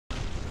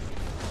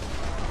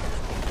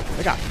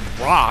I got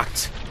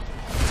rocked.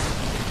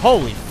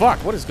 Holy fuck,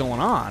 what is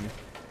going on?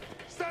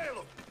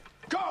 Salem,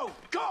 go!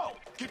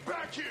 Get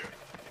back here!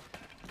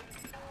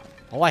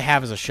 All I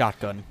have is a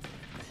shotgun.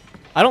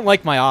 I don't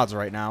like my odds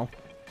right now.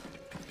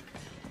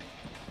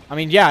 I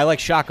mean, yeah, I like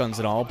shotguns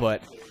and all,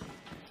 but...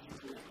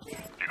 You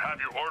have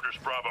your orders,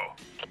 Bravo.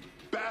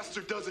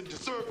 Bastard doesn't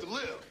deserve to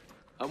live.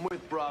 I'm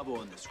with Bravo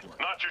on this one.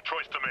 Not your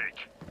choice to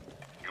make.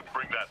 You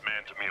bring that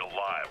man to me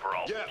alive, or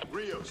I'll... Yeah,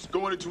 Rios,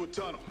 going into a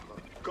tunnel.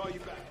 Call you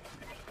back.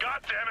 God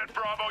damn it,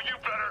 Bravo, you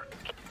better...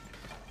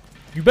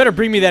 You better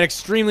bring me that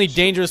extremely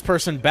dangerous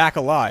person back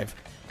alive.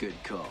 Good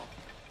call.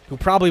 Who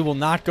probably will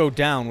not go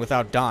down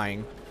without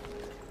dying.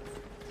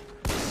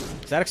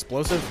 Is that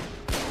explosive?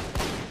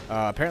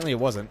 Apparently it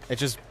wasn't. It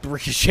just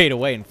ricocheted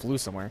away and flew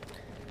somewhere.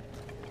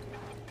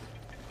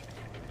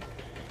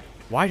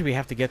 Why do we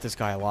have to get this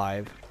guy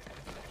alive?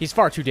 He's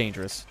far too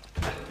dangerous.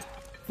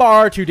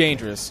 Far too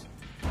dangerous.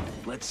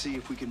 Let's see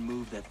if we can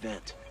move that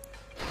vent.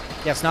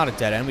 Yeah, it's not a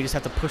dead end. We just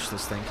have to push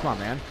this thing. Come on,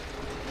 man.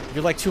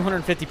 You're like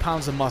 250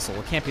 pounds of muscle.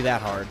 It can't be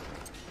that hard.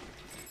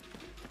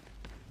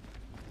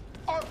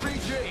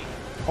 RPG!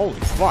 Holy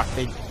fuck.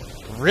 They...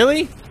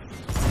 Really?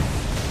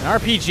 An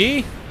RPG?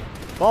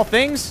 Of all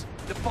things?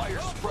 The fire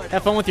spread.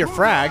 Have fun with your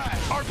frag.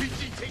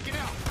 RPG taken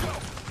out.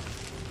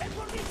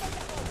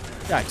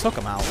 Yeah, I took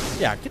him out.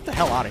 Yeah, get the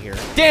hell out of here.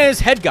 Damn, his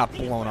head got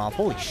blown off.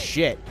 Holy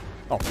shit.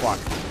 Oh, fuck.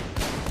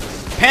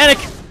 Panic!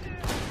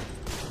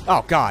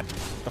 Oh, God.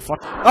 The fuck?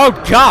 Oh,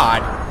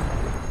 God!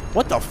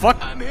 What the fuck?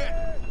 I'm hit.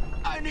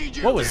 I need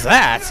you. What was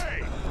that?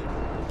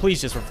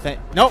 Please just...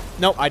 Nope,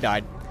 nope, I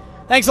died.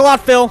 Thanks a lot,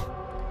 Phil.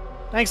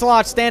 Thanks a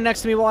lot. Stand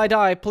next to me while I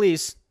die,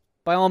 please.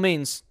 By all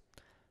means.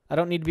 I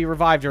don't need to be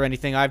revived or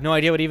anything. I have no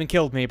idea what even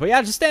killed me. But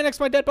yeah, just stand next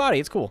to my dead body.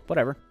 It's cool.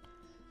 Whatever.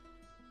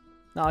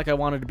 Not like I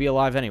wanted to be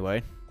alive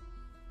anyway.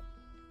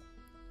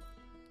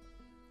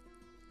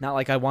 Not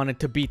like I wanted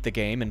to beat the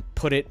game and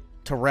put it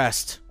to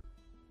rest.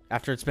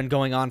 After it's been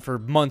going on for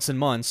months and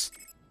months.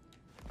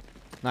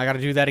 Now I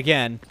gotta do that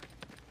again.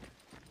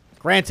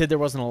 Granted, there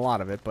wasn't a lot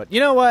of it, but you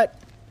know what?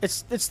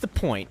 It's the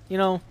point, you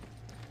know?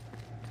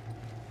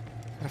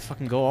 Gotta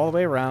fucking go all the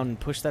way around and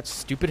push that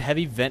stupid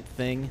heavy vent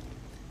thing.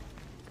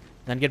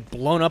 Then get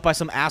blown up by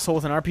some asshole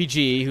with an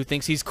RPG who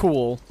thinks he's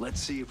cool.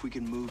 Let's see if we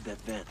can move that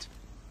vent.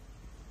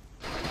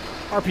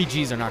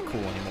 RPGs are not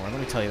cool anymore, let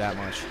me tell you that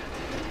much.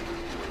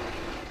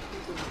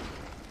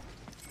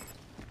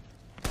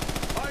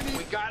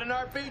 We got an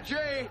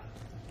RPG.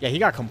 Yeah, he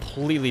got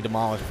completely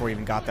demolished before he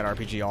even got that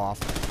RPG off.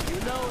 You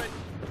know it.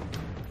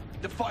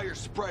 The fire's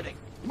spreading.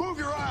 Move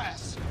your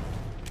ass.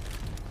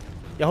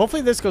 Yeah,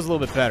 hopefully this goes a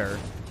little bit better.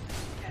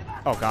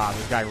 Oh god,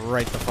 this guy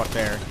right the fuck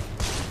there.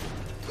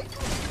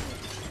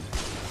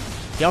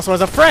 He also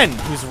has a friend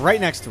who's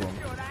right next to him.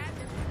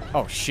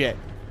 Oh shit.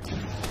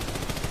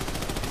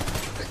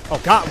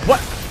 Oh god, what?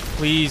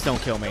 Please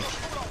don't kill me.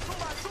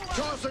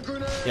 Toss a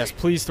grenade. Yes,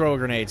 please throw a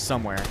grenade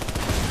somewhere.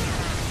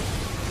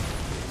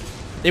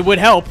 It would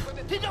help.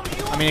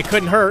 I mean, it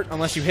couldn't hurt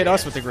unless you hit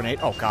us with the grenade.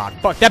 Oh god,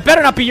 fuck, that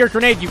better not be your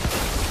grenade, you...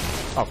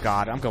 Oh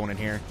god, I'm going in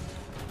here.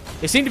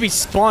 They seem to be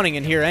spawning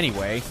in here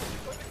anyway.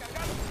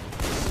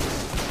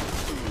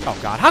 Oh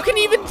god, how can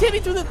he even hit me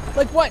through the...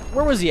 Like what?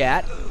 Where was he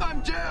at?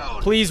 I'm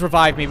down. Please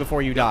revive me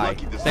before you die.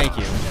 Thank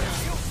you.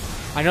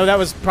 I know that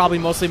was probably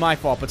mostly my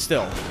fault, but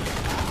still.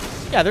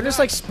 Yeah, they're just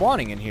like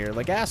spawning in here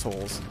like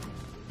assholes.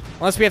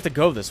 Unless we have to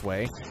go this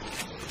way.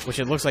 Which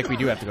it looks like we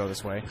do have to go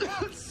this way.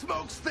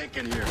 Smoke's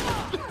thinking here.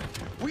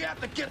 We have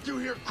to get through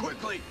here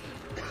quickly.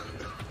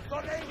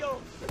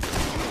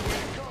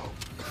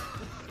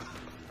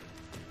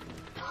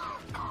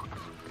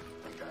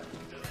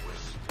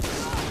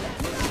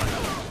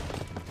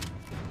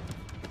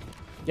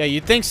 Yeah,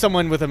 you'd think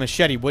someone with a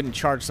machete wouldn't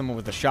charge someone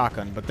with a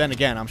shotgun, but then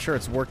again, I'm sure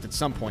it's worked at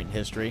some point in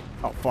history.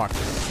 Oh, fuck.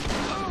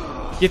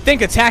 You'd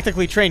think a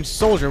tactically trained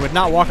soldier would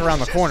not walk around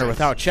the corner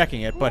without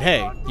checking it, but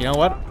hey, you know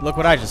what? Look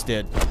what I just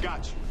did.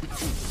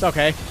 It's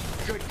okay.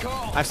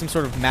 I have some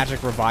sort of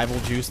magic revival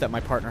juice that my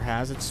partner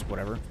has. It's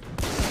whatever.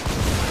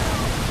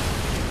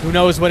 Who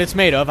knows what it's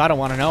made of? I don't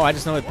want to know. I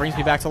just know it brings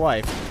me back to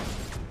life.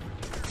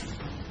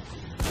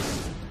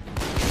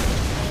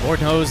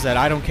 Lord knows that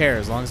I don't care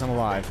as long as I'm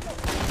alive.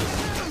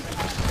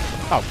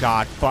 Oh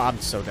god, I'm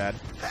so dead.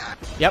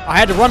 Yep, I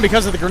had to run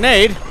because of the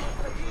grenade.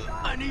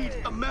 I need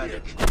a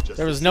medic.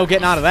 There was no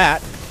getting out of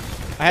that.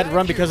 I had to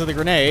run because of the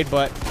grenade,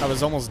 but I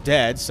was almost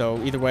dead,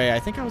 so either way, I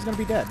think I was gonna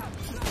be dead.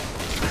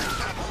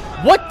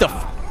 What the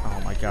f—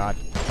 Oh my god.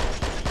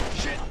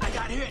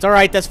 It's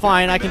alright, that's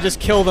fine. I can just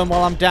kill them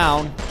while I'm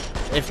down.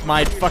 If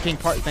my fucking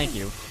part— Thank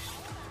you.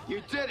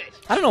 You did it.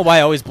 I don't know why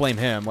I always blame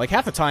him. Like,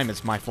 half the time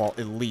it's my fault,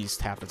 at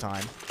least half the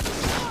time.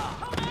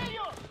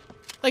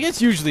 Like,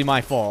 it's usually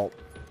my fault.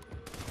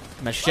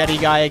 Machete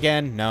guy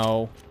again?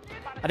 No.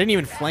 I didn't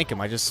even flank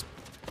him, I just...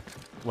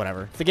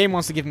 Whatever. If the game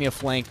wants to give me a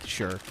flank,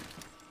 sure. Look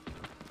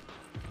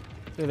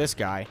at this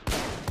guy.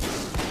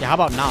 Yeah, how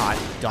about not,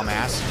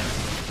 dumbass?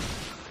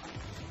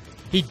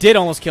 He did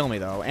almost kill me,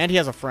 though. And he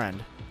has a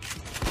friend.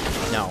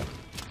 No.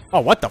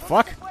 Oh, what the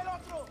fuck?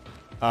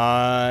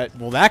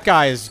 Well, that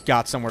guy has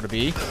got somewhere to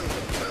be.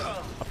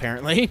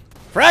 Apparently.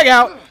 Frag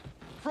out!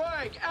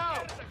 Frag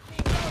out!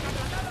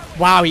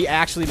 Wow, he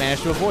actually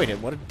managed to avoid it.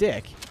 What a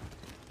dick.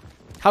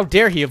 How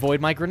dare he avoid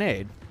my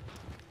grenade?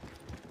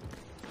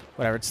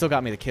 Whatever, it still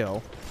got me the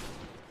kill.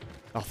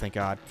 Oh, thank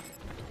God.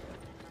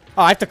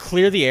 Oh, I have to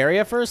clear the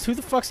area first? Who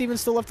the fuck's even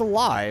still left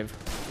alive?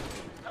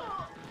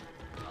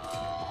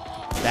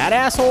 That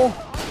asshole?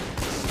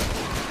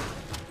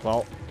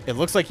 Well, it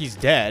looks like he's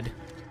dead.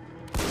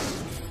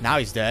 Now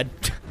he's dead.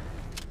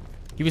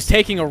 He was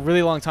taking a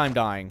really long time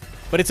dying.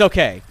 But it's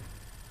okay.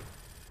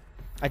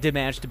 I did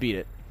manage to beat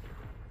it.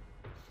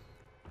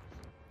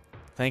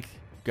 Thank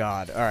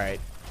God. Alright.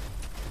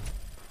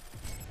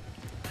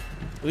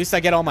 At least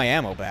I get all my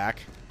ammo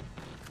back.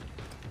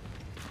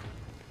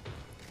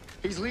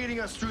 He's leading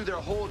us through their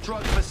whole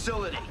drug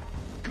facility.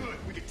 Good.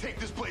 We can take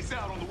this place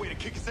out on the way to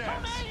kick his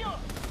ass.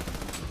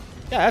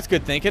 Yeah, that's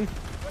good thinking.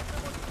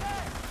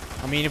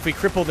 I mean, if we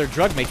cripple their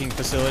drug-making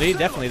facility,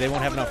 definitely they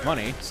won't have enough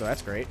money, so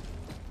that's great.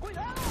 Oh,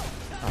 God.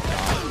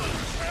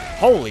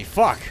 Holy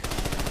fuck.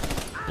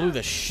 Blew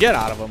the shit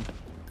out of him.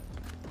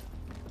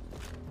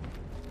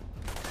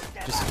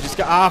 Just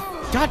got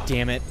off. God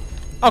damn it.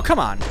 Oh, come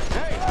on.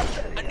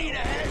 I need a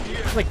hand here.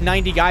 There's like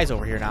 90 guys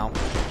over here now.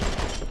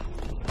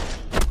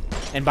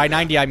 And by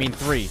 90, I mean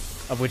 3,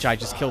 of which I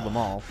just killed them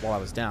all while I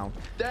was down.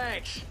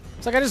 Thanks.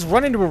 It's like I just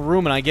run into a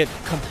room and I get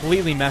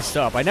completely messed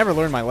up. I never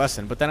learned my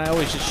lesson, but then I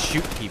always just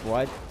shoot people.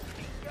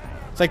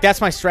 It's like that's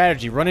my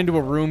strategy. Run into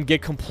a room,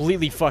 get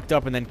completely fucked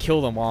up, and then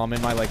kill them while I'm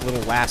in my like little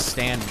last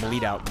stand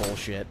bleed out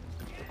bullshit.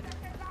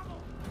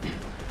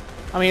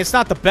 I mean, it's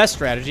not the best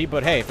strategy,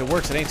 but hey, if it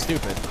works, it ain't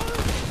stupid.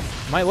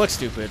 It might look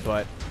stupid,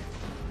 but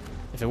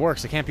if it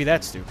works, it can't be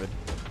that stupid.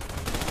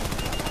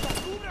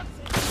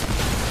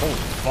 Holy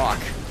fuck.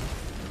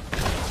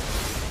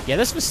 Yeah,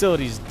 this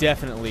facility is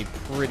definitely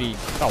pretty...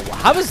 Oh,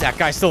 how is that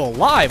guy still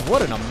alive?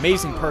 What an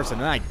amazing person.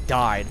 And I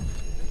died.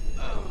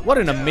 What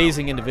an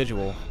amazing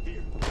individual.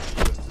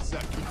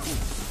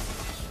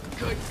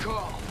 Good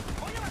call.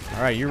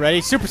 Alright, you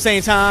ready? Super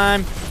Saiyan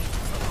time!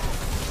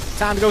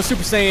 Time to go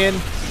Super Saiyan.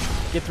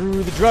 Get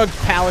through the drug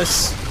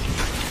palace.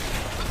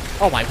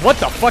 Oh my, what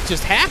the fuck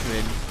just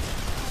happened?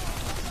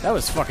 That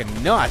was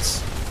fucking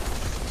nuts.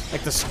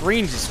 Like the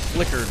screen just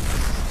flickered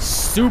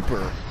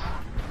super.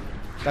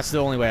 That's the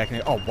only way I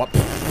can... Oh, what?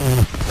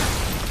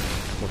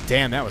 Well,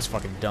 damn, that was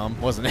fucking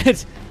dumb, wasn't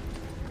it?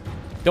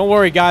 Don't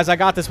worry, guys. I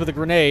got this with a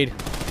grenade.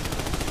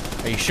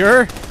 Are you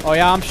sure? Oh,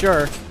 yeah, I'm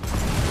sure.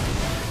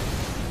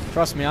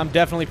 Trust me, I'm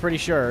definitely pretty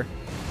sure.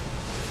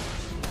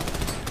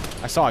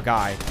 I saw a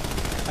guy.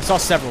 I saw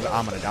several.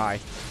 I'm gonna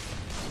die.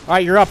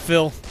 Alright, you're up,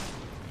 Phil.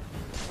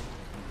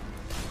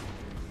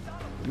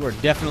 You are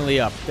definitely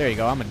up. There you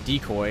go. I'm a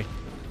decoy.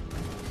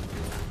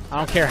 I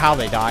don't care how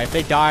they die. If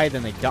they die,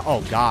 then they die.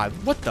 Oh, God.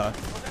 What the...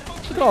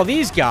 Look at all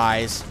these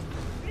guys.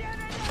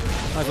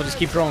 Might as well just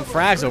keep throwing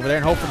frags over there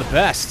and hope for the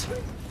best.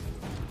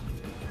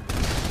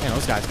 Man,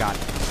 those guys got...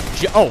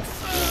 Oh!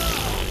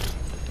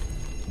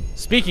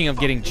 Speaking of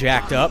getting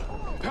jacked up,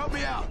 Help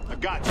me out. I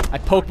got you. I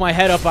poke my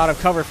head up out of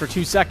cover for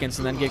 2 seconds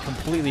and then get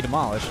completely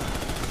demolished.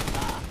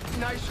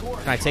 Nice work.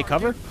 Can I take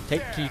cover?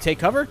 Can you take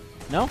cover?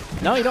 No?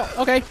 No, you don't?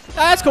 Okay.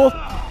 That's cool.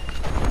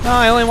 No,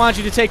 I only want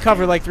you to take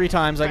cover like 3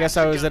 times. I guess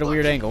I was at a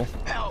weird angle.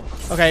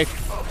 Okay.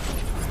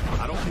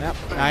 Yep.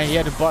 He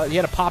had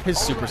to pop his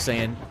Super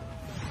Saiyan.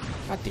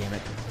 God damn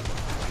it.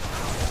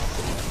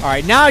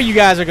 Alright, now you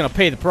guys are gonna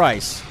pay the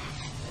price.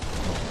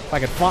 If I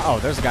could find... Oh,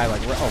 there's a guy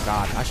like... Oh,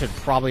 God. I should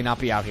probably not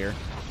be out here.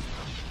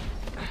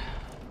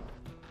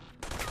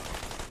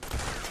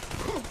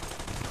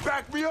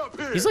 Back me up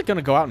here. He's like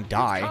gonna go out and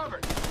die.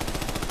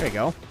 There you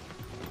go.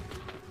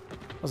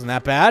 Wasn't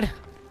that bad.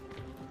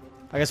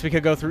 I guess we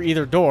could go through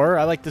either door.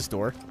 I like this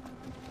door.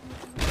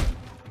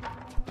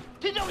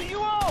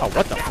 Oh,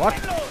 what the fuck?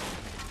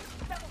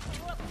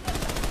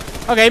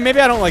 Okay, maybe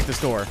I don't like this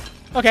door.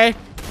 Okay.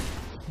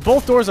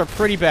 Both doors are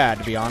pretty bad,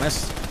 to be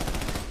honest.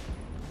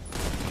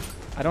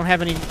 I don't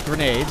have any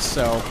grenades,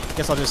 so I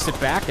guess I'll just sit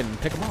back and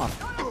pick them off.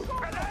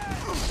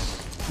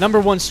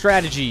 #1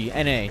 strategy,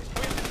 NA.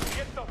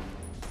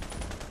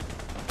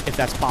 If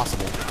that's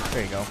possible.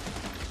 There you go.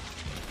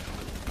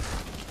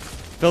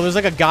 Phil, there's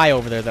like a guy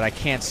over there that I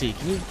can't see.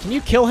 Can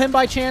you kill him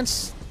by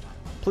chance?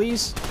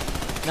 Please?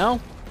 No?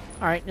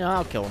 Alright, no,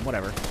 I'll kill him.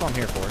 Whatever. That's what I'm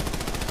here for.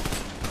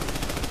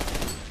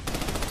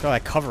 Look at all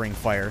that covering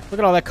fire. Look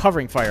at all that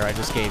covering fire I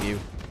just gave you.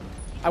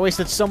 I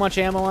wasted so much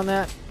ammo on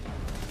that.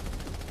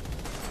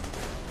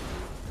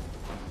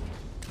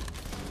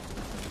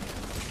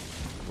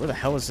 Where the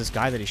hell is this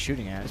guy that he's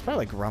shooting at? He's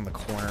probably like around the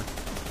corner.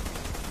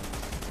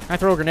 Can I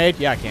throw a grenade?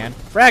 Yeah, I can.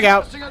 Frag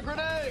out!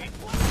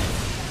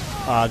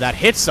 That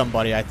hits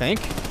somebody, I think.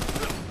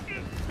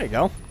 There you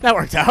go. That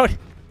worked out.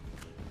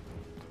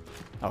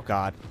 Oh,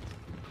 God.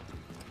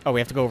 Oh, we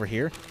have to go over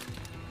here?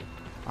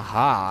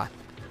 Aha.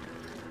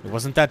 It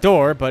wasn't that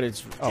door, but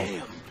it's... Oh.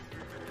 Damn.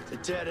 It's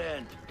a dead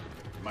end.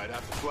 Might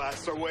have to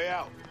blast our way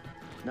out.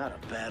 Not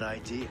a bad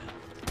idea.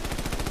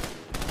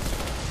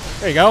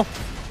 There you go.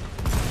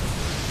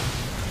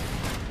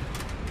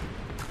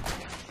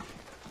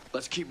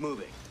 Let's keep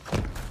moving.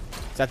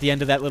 Is that the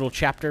end of that little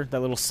chapter? That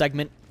little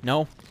segment?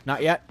 No?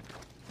 Not yet?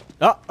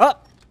 Oh! Oh!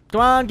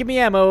 Come on, give me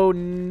ammo.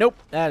 Nope.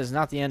 That is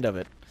not the end of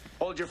it.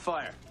 Hold your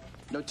fire.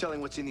 No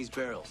telling what's in these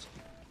barrels.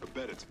 I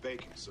bet it's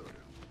baking soda.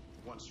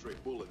 One stray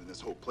bullet and this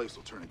whole place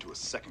will turn into a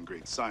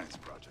second-grade science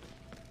project.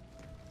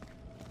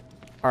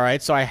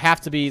 Alright, so I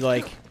have to be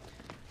like...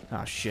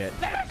 Oh, shit.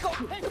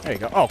 There you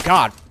go. Oh,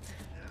 God.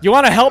 You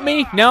want to help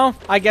me? No?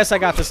 I guess I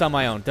got this on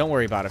my own. Don't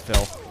worry about it,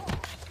 Phil.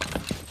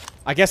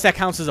 I guess that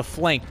counts as a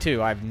flank,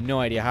 too. I have no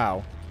idea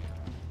how.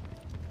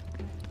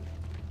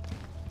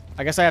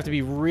 I guess I have to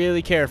be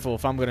really careful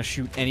if I'm going to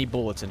shoot any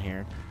bullets in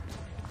here.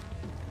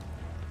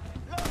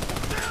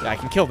 Yeah, I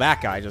can kill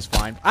that guy just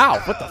fine. Ow!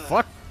 What the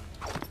fuck?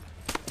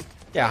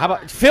 Yeah, how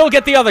about... Phil,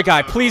 get the other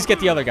guy. Please get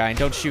the other guy and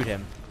don't shoot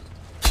him.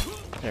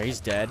 There, he's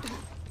dead.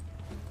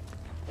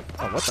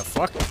 Oh, what the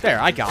fuck? There,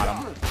 I got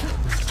him.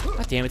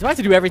 God damn it. Do I have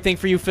to do everything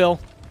for you, Phil?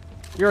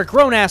 You're a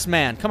grown-ass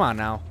man. Come on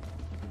now.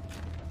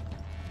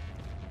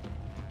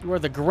 You are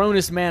the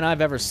grownest man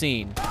I've ever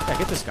seen. Yeah,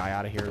 get this guy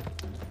out of here.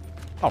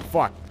 Oh,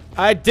 fuck.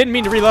 I didn't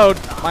mean to reload.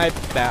 My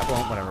bad.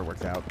 Well, whatever,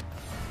 worked out.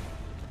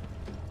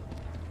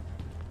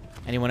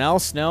 Anyone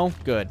else? No?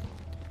 Good.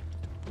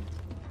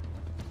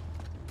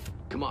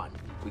 Come on,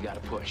 we gotta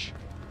push.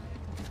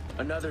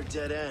 Another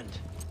dead end.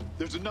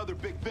 There's another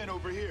big bin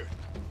over here.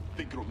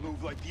 Think it'll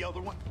move like the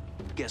other one?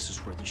 Guess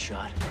it's worth a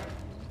shot.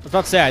 I was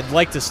about to say I'd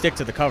like to stick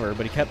to the cover,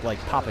 but he kept, like,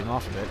 popping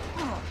off of it.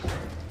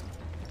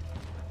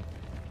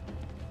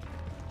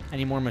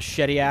 Any more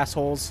machete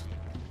assholes?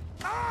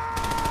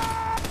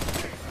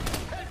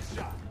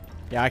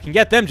 Yeah, I can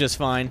get them just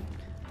fine.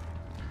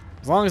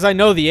 As long as I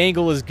know the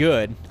angle is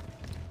good.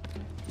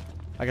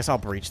 I guess I'll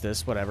breach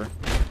this, whatever.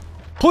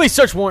 Police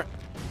search warrant!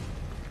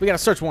 We got a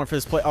search warrant for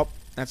this place. Oh,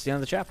 that's the end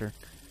of the chapter.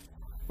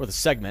 Or the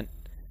segment.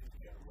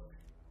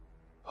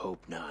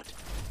 Hope not.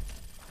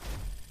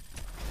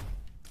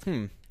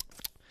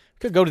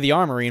 Could go to the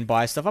armory and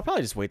buy stuff. I'll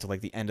probably just wait till, like,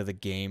 the end of the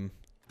game.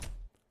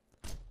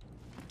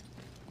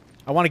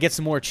 I want to get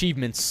some more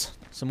achievements.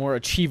 Some more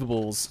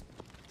achievables.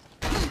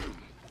 They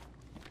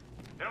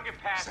don't get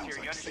past here, you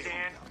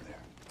understand?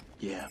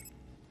 Yeah.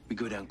 We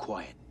go down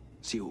quiet.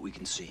 See what we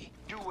can see.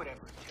 Do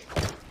whatever it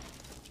takes.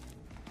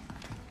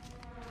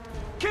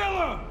 Kill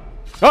him!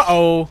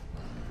 Uh-oh.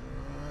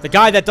 The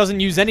guy that doesn't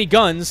use any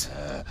guns.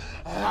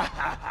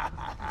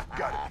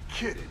 Gotta be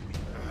kidding me.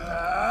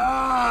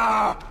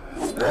 The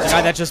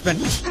guy that's just been...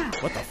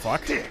 What the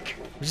fuck? He's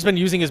just been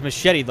using his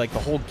machete, like, the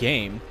whole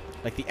game.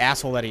 Like the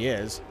asshole that he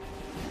is.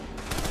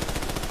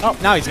 Oh,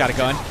 now he's got a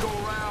gun.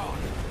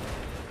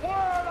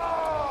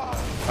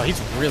 Oh, he's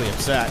really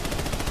upset.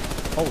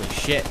 Holy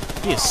shit.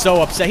 He is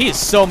so upset. He is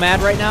so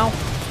mad right now.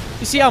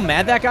 You see how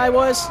mad that guy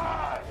was?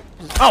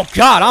 Oh,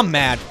 God, I'm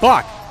mad.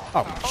 Fuck.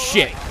 Oh,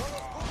 shit.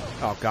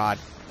 Oh, God.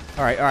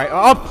 All right, all right.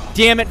 Oh,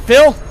 damn it,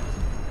 Phil.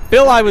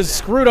 Phil, I was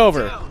screwed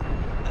over.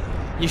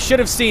 You should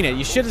have seen it.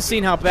 You should have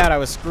seen how bad I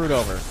was screwed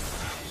over.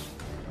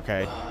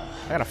 Okay.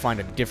 I gotta find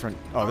a different...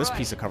 Oh, this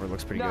piece of cover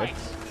looks pretty good.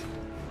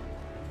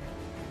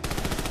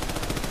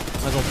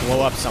 Might as well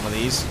blow up some of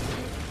these.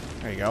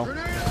 There you go.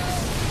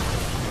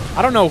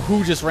 I don't know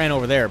who just ran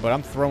over there, but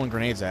I'm throwing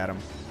grenades at him.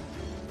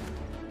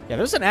 Yeah,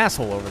 there's an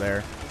asshole over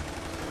there.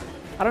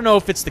 I don't know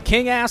if it's the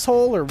king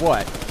asshole or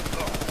what.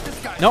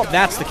 Nope,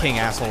 that's the king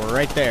asshole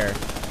right there.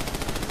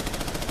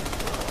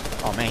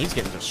 Oh, man, he's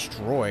getting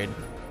destroyed.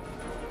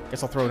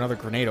 Guess I'll throw another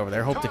grenade over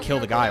there. Hope to kill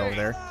the guy over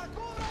there.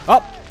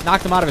 Oh,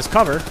 knocked him out of his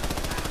cover.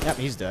 Yep,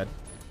 he's dead.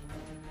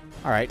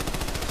 Alright.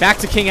 Back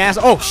to king ass.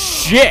 Oh,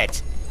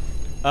 shit!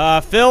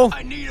 Phil?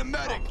 I need a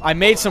medic. I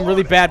made some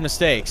really bad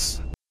mistakes.